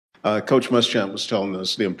Coach Muschamp was telling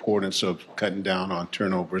us the importance of cutting down on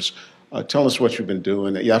turnovers. Tell us what you've been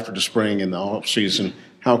doing after the spring and the off season.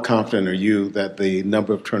 How confident are you that the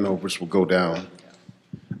number of turnovers will go down?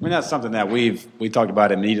 I mean, that's something that we talked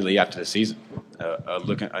about immediately after the season.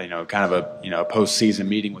 Looking, kind of a postseason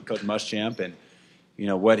meeting with Coach Muschamp, and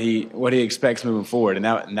what he expects moving forward, and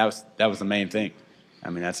that was the main thing. I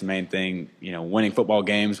mean, that's the main thing. Winning football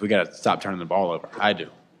games, we got to stop turning the ball over. I do,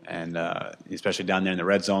 and especially down there in the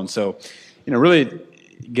red zone. So, really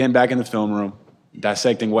getting back in the film room,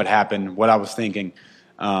 dissecting what happened, what I was thinking,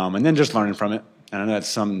 and then just learning from it. And I know that's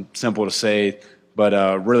simple to say,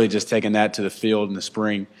 but really just taking that to the field in the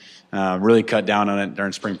spring, really cut down on it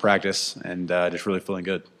during spring practice, and just really feeling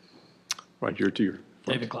good. Right, you're to your.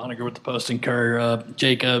 David Cloninger with the Post-Courier.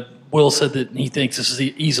 Jake, Will said that he thinks this is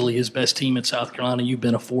easily his best team at South Carolina. You've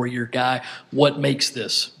been a 4-year guy. What makes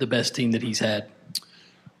this the best team that he's had?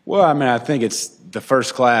 Well, I mean, I think it's the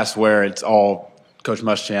first class where it's all Coach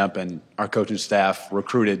Muschamp and our coaching staff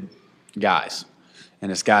recruited guys.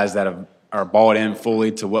 And it's guys that are bought in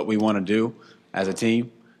fully to what we want to do as a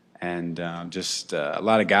team. And just a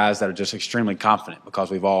lot of guys that are just extremely confident because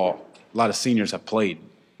a lot of seniors have played,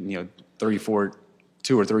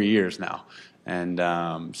 2 or 3 years now. And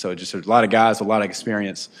so just there's a lot of guys, a lot of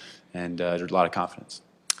experience, and there's a lot of confidence.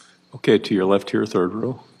 Okay, to your left here, third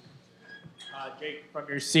row. Jake, from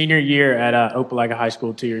your senior year at Opelika High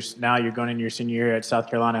School to now you're going into your senior year at South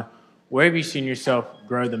Carolina, where have you seen yourself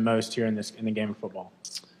grow the most here in the game of football?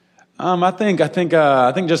 I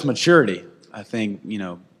think just maturity. I think,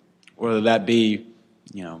 whether that be,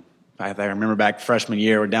 I remember back freshman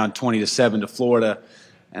year, we're down 20-7 to Florida.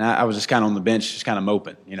 And I was just kind of on the bench, just kind of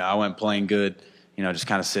moping. I wasn't playing good, just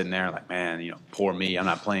kind of sitting there like, man, poor me, I'm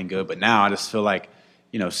not playing good. But now I just feel like,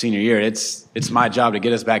 senior year, it's my job to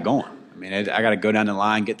get us back going. I mean, I got to go down the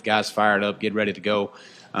line, get the guys fired up, get ready to go.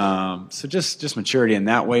 So just maturity in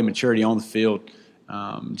that way, maturity on the field,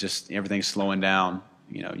 just everything's slowing down.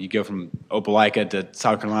 You go from Opelika to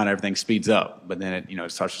South Carolina, everything speeds up. But then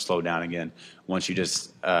it starts to slow down again once you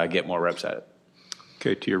just get more reps at it.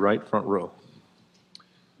 Okay, to your right, front row.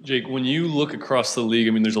 Jake, when you look across the league, I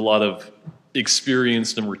mean, there's a lot of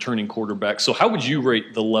experienced and returning quarterbacks. So how would you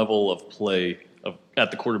rate the level of play at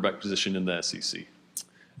the quarterback position in the SEC?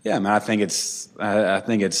 Yeah, man, I think it's at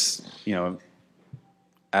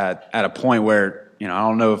a point where, I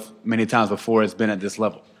don't know if many times before it's been at this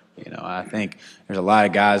level. I think there's a lot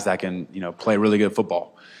of guys that can, play really good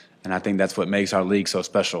football. And I think that's what makes our league so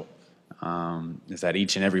special, is that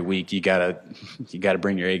each and every week you gotta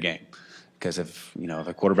bring your A game. Because if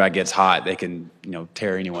a quarterback gets hot, they can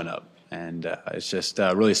tear anyone up, and it's just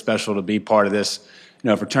really special to be part of this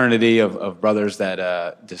fraternity of brothers that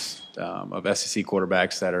of SEC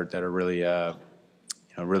quarterbacks that are really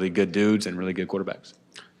really good dudes and really good quarterbacks.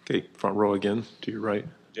 Okay, front row again to your right.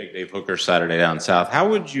 Jake, Dave Hooker, Saturday Down South. How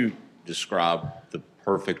would you describe the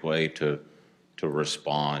perfect way to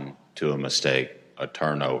respond to a mistake, a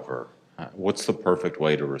turnover? What's the perfect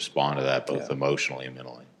way to respond to that, both emotionally and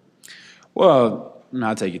mentally? Well,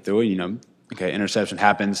 I'll take you through it. Okay, interception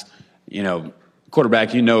happens.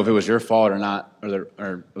 Quarterback, if it was your fault or not, or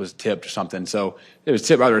it was tipped or something. So if it was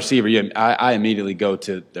tipped by the receiver, I immediately go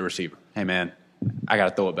to the receiver. Hey, man, I got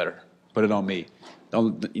to throw it better. Put it on me.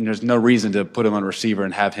 There's no reason to put him on receiver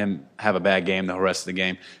and have him have a bad game the rest of the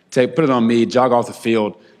game. Put it on me, jog off the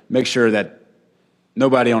field, make sure that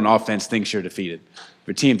nobody on offense thinks you're defeated. If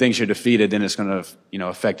your team thinks you're defeated, then it's going to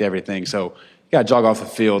affect everything. So you got to jog off the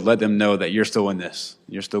field, let them know that you're still in this.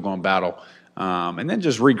 You're still going to battle. And then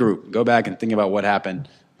just regroup. Go back and think about what happened.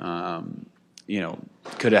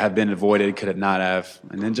 Could it have been avoided? Could it not have?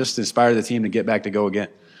 And then just inspire the team to get back to go again.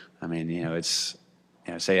 I mean,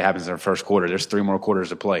 say it happens in the first quarter. There's 3 more quarters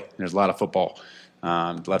to play. There's a lot of football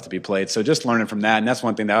left to be played. So just learning from that. And that's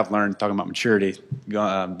one thing that I've learned talking about maturity,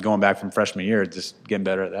 going back from freshman year, just getting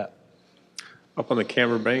better at that. Up on the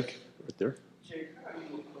camera bank right there. Jake, how are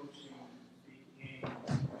you approaching the game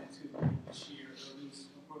mentally this year, or at least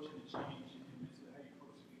approaching the change in mentally? How you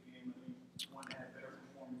approach the game? I mean, one had better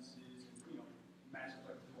performances, matchups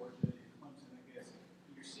like Georgia and Clemson, I guess.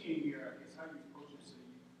 Your senior year, I guess, how do you approach it so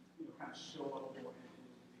you kind of show up more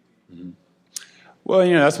in the game? Well,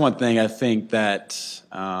 that's one thing I think that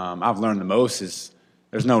I've learned the most is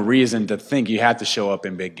there's no reason to think you have to show up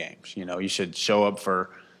in big games. You should show up for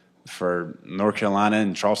North Carolina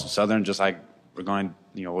and Charleston Southern, just like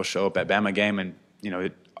we'll show up at Bama game and,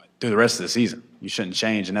 through the rest of the season. You shouldn't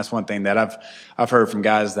change. And that's one thing that I've heard from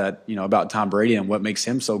guys that, about Tom Brady, and what makes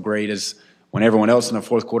him so great is when everyone else in the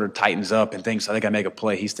fourth quarter tightens up and thinks, I think I make a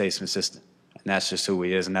play, he stays consistent. And that's just who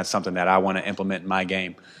he is. And that's something that I want to implement in my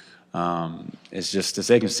game. It's just to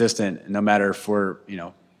stay consistent, no matter if we're,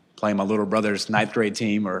 playing my little brother's ninth grade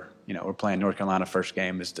team or, we're playing North Carolina first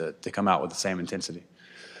game, is to come out with the same intensity.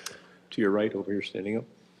 To your right, over here, standing up.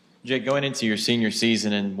 Jake, going into your senior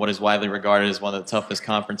season in what is widely regarded as one of the toughest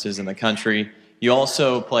conferences in the country, you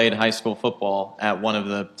also played high school football at one of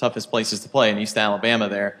the toughest places to play in East Alabama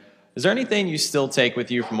there. Is there anything you still take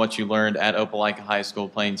with you from what you learned at Opelika High School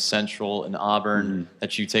playing Central and Auburn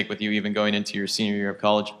that you take with you even going into your senior year of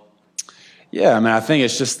college? Yeah, I think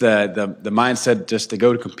it's just the mindset just to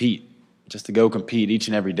go compete each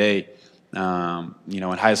and every day.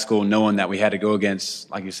 In high school, knowing that we had to go against,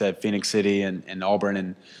 like you said, Phoenix City and Auburn,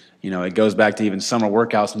 and it goes back to even summer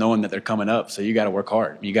workouts, knowing that they're coming up. So you got to work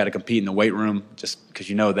hard. You got to compete in the weight room just because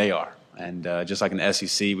they are. And just like in the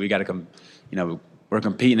SEC, we got to we're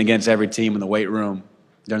competing against every team in the weight room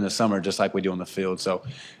during the summer, just like we do on the field. So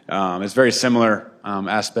it's very similar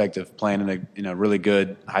aspect of playing in a really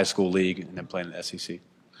good high school league and then playing in the SEC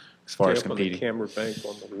as far as competing. On the camera bank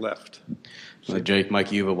on the left. So Jake,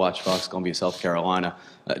 Mike Uva, Watch Fox, Columbia, South Carolina.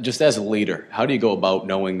 Just as a leader, how do you go about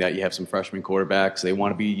knowing that you have some freshman quarterbacks? They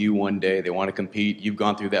want to be you one day. They want to compete. You've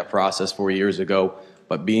gone through that process 4 years ago.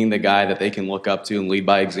 But being the guy that they can look up to and lead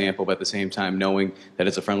by example, but at the same time knowing that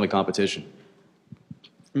it's a friendly competition.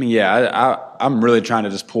 I'm really trying to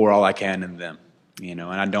just pour all I can into them, and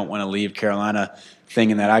I don't want to leave Carolina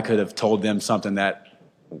thinking that I could have told them something that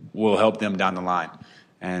will help them down the line.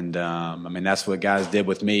 And, that's what guys did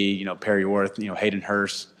with me, Perry Worth, Hayden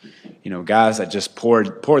Hurst, guys that just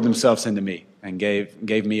poured themselves into me and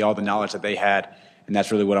gave me all the knowledge that they had. And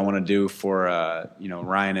that's really what I want to do for,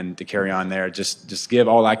 Ryan and to carry on there. Just give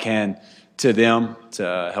all I can to them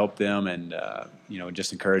to help them and,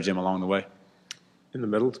 just encourage them along the way. In the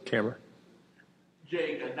middle, camera.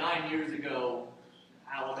 Jake, 9 years ago,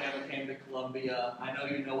 Alabama came to Columbia. I know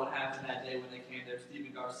you know what happened that day when they came there.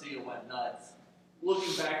 Steven Garcia went nuts.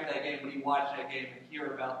 Looking back at that game, when you watch that game and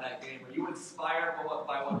hear about that game, are you inspired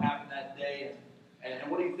by what happened that day? And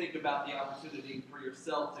what do you think about the opportunity for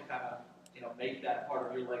yourself to kind of, make that part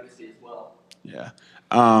of your legacy as well? Yeah.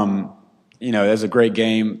 It was a great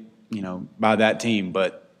game, by that team,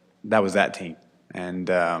 but that was that team. And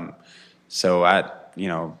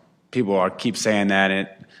people keep saying that, and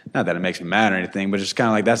not that it makes me mad or anything, but it's just kind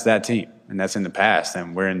of like that's that team, and that's in the past,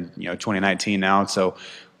 and we're in 2019 now, so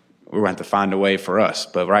we're going to have to find a way for us.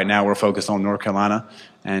 But right now we're focused on North Carolina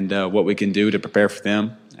and what we can do to prepare for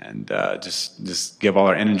them, and just give all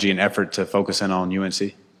our energy and effort to focus in on UNC.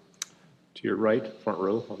 To your right, front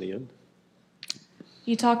row on the end.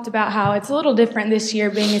 You talked about how it's a little different this year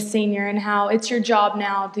being a senior and how it's your job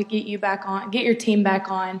now to get your team back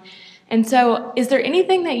on. And so is there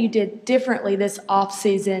anything that you did differently this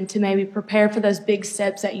offseason to maybe prepare for those big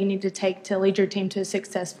steps that you need to take to lead your team to a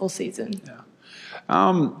successful season? Yeah.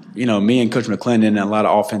 Me and Coach McClendon and a lot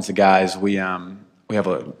of offensive guys, we have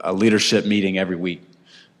a leadership meeting every week.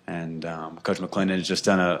 And Coach McClendon has just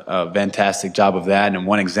done a fantastic job of that. And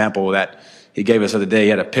one example that he gave us the other day, he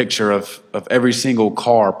had a picture of every single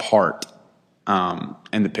car part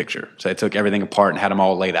in the picture. So they took everything apart and had them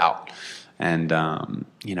all laid out. And,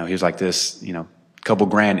 he was like, this, couple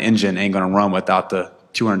grand engine ain't going to run without the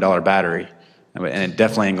 $200 battery. And it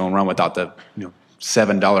definitely ain't going to run without the,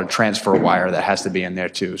 $7 transfer wire that has to be in there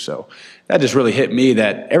too. So that just really hit me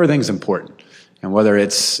that everything's important. And whether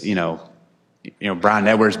it's, Brian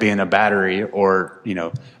Edwards being a battery or,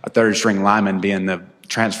 a third string lineman being the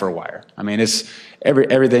transfer wire. It's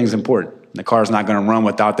everything's important. The car's not going to run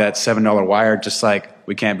without that $7 wire, just like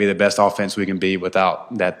we can't be the best offense we can be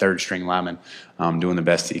without that third string lineman doing the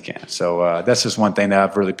best he can. So that's just one thing that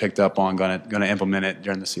I've really picked up on, going to implement it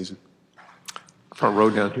during the season. Front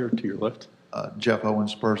row down here to your left. Jeff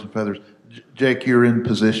Owens, Spurs and Feathers. Jake, you're in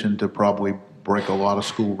position to probably break a lot of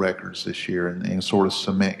school records this year and sort of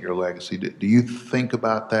cement your legacy. Do you think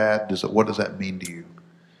about that? What does that mean to you?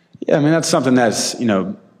 Yeah, that's something that's,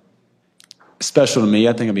 special to me.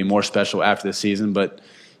 I think it'll be more special after the season. But,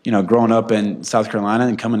 growing up in South Carolina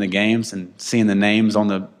and coming to games and seeing the names on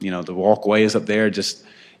the, the walkways up there, just,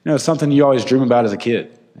 something you always dream about as a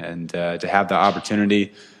kid. And to have the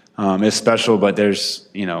opportunity is special, but there's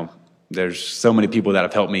so many people that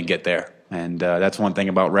have helped me get there. And that's one thing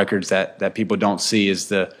about records that people don't see is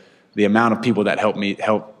the amount of people that help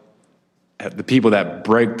the people that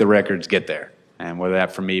break the records get there. And whether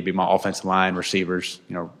that for me be my offensive line, receivers,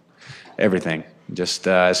 everything. Just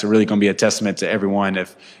it's really going to be a testament to everyone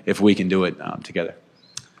if we can do it together.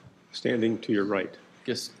 Standing to your right.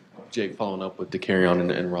 Guess Jake, following up with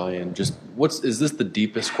DeCarrion and Ryan, just is this the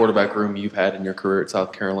deepest quarterback room you've had in your career at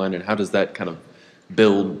South Carolina, and how does that kind of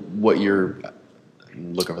build what you're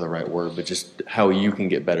I'm looking for the right word, but just how you can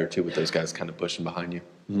get better too with those guys kind of pushing behind you.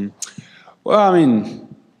 Mm-hmm. Well, I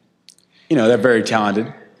mean, they're very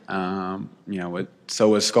talented. So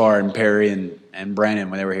was Scar and Perry and Brandon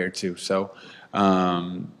when they were here too. So,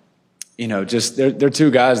 just they're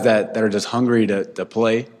two guys that are just hungry to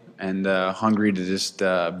play and hungry to just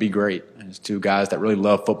be great. And it's two guys that really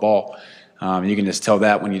love football. You can just tell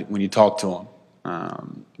that when you talk to them.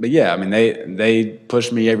 But yeah, I mean, they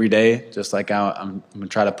push me every day, just like I'm going to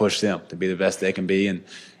try to push them to be the best they can be.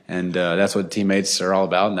 And that's what teammates are all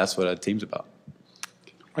about, and that's what a team's about.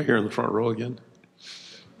 Right here in the front row again.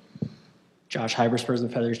 Josh Hyber, Spurs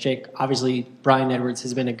and Feathers. Jake, obviously Brian Edwards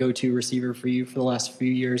has been a go-to receiver for you for the last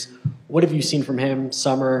few years. What have you seen from him,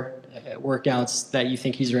 summer workouts, that you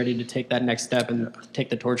think he's ready to take that next step and take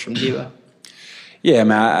the torch from Diva? Yeah,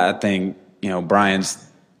 man, I think,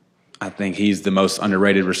 I think he's the most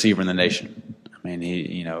underrated receiver in the nation. I mean,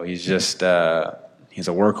 he's just he's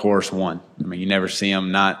a workhorse one. I mean, you never see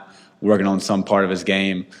him not working on some part of his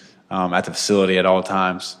game at the facility at all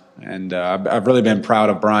times. And I've really been proud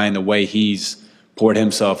of Brian, the way he's poured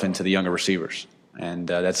himself into the younger receivers. And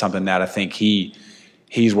that's something that I think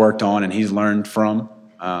he's worked on and he's learned from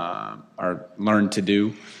or learned to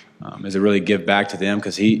do is to really give back to them,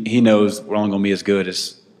 because he knows we're only going to be as good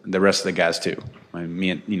as the rest of the guys too. I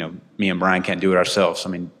mean, me and Brian can't do it ourselves. I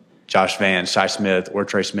mean, Josh Van, Shai Smith, or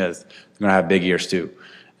Trey Smith, they're going to have big years too.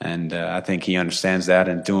 And I think he understands that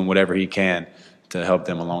and doing whatever he can to help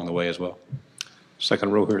them along the way as well.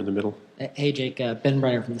 Second row here in the middle. Hey, Jake, Ben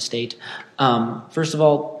Brenner from the State. First of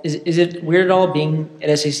all, is it weird at all being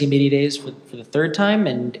at SEC Media Days for the third time?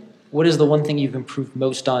 And what is the one thing you've improved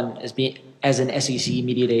most on as an SEC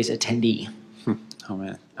Media Days attendee? Oh,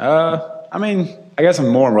 man. I mean, I guess I'm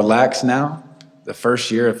more relaxed now. The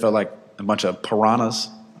first year, it felt like a bunch of piranhas,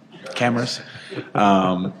 cameras.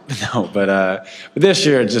 But this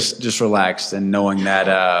year, just relaxed and knowing that,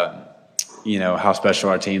 how special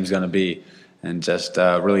our team's going to be, and just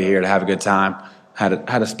really here to have a good time. Had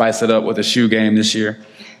to spice it up with a shoe game this year.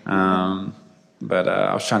 But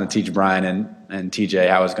I was trying to teach Brian and TJ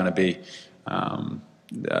how it's going to be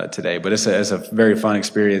today. But it's a very fun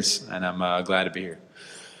experience, and I'm glad to be here.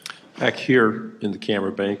 Back here in the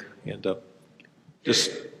camera bank, and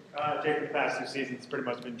just Jake, for the past 2 seasons, pretty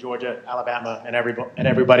much been Georgia, Alabama, and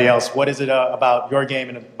everybody else. What is it about your game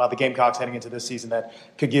and about the Gamecocks heading into this season that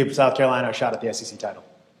could give South Carolina a shot at the SEC title?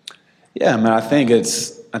 Yeah, man, I think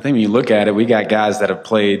when you look at it, we got guys that have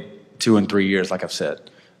played 2 and 3 years, like I've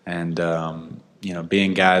said, and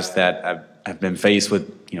being guys that have been faced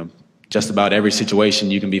with just about every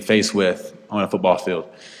situation you can be faced with on a football field.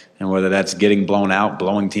 And whether that's getting blown out,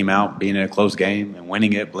 blowing team out, being in a close game and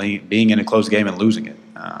winning it, being in a close game and losing it.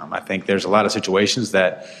 I think there's a lot of situations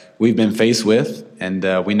that we've been faced with, and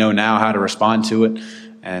we know now how to respond to it,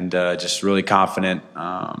 and just really confident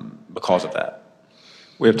because of that.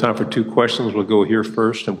 We have time for 2 questions. We'll go here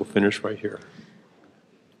first, and we'll finish right here.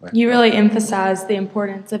 You really emphasize the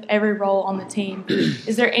importance of every role on the team.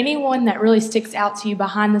 Is there anyone that really sticks out to you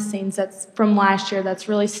behind the scenes that's from last year that's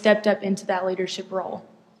really stepped up into that leadership role?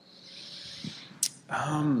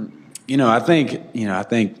 I think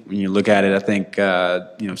when you look at it, I think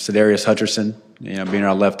Cedarius Hutcherson, being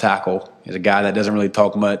our left tackle, is a guy that doesn't really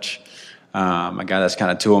talk much. A guy that's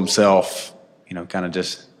kind of to himself, kind of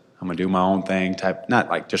just I'm gonna do my own thing type, not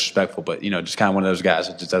like disrespectful, but just kind of one of those guys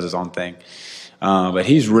that just does his own thing. But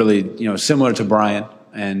he's really similar to Brian,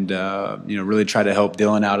 and really tried to help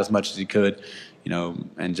Dylan out as much as he could,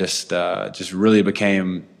 and just really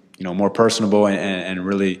became more personable and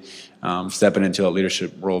really stepping into a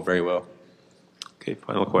leadership role very well. Okay,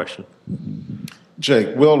 final question.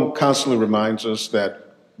 Jake, Will constantly reminds us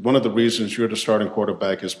that one of the reasons you're the starting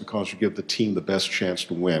quarterback is because you give the team the best chance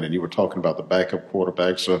to win. And you were talking about the backup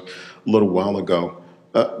quarterbacks a little while ago.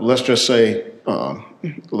 Let's just say,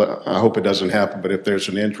 I hope it doesn't happen, but if there's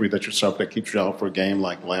an injury that you suffer that keeps you out for a game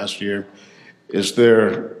like last year, is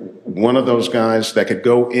there one of those guys that could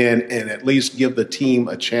go in and at least give the team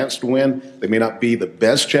a chance to win? They may not be the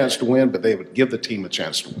best chance to win, but they would give the team a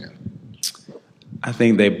chance to win. I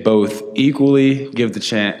think they both equally give the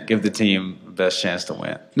team the best chance to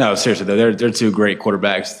win. No, seriously, they're 2 great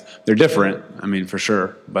quarterbacks. They're different, for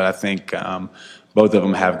sure, but I think both of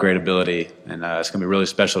them have great ability, and it's going to be really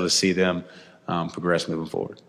special to see them progress moving forward.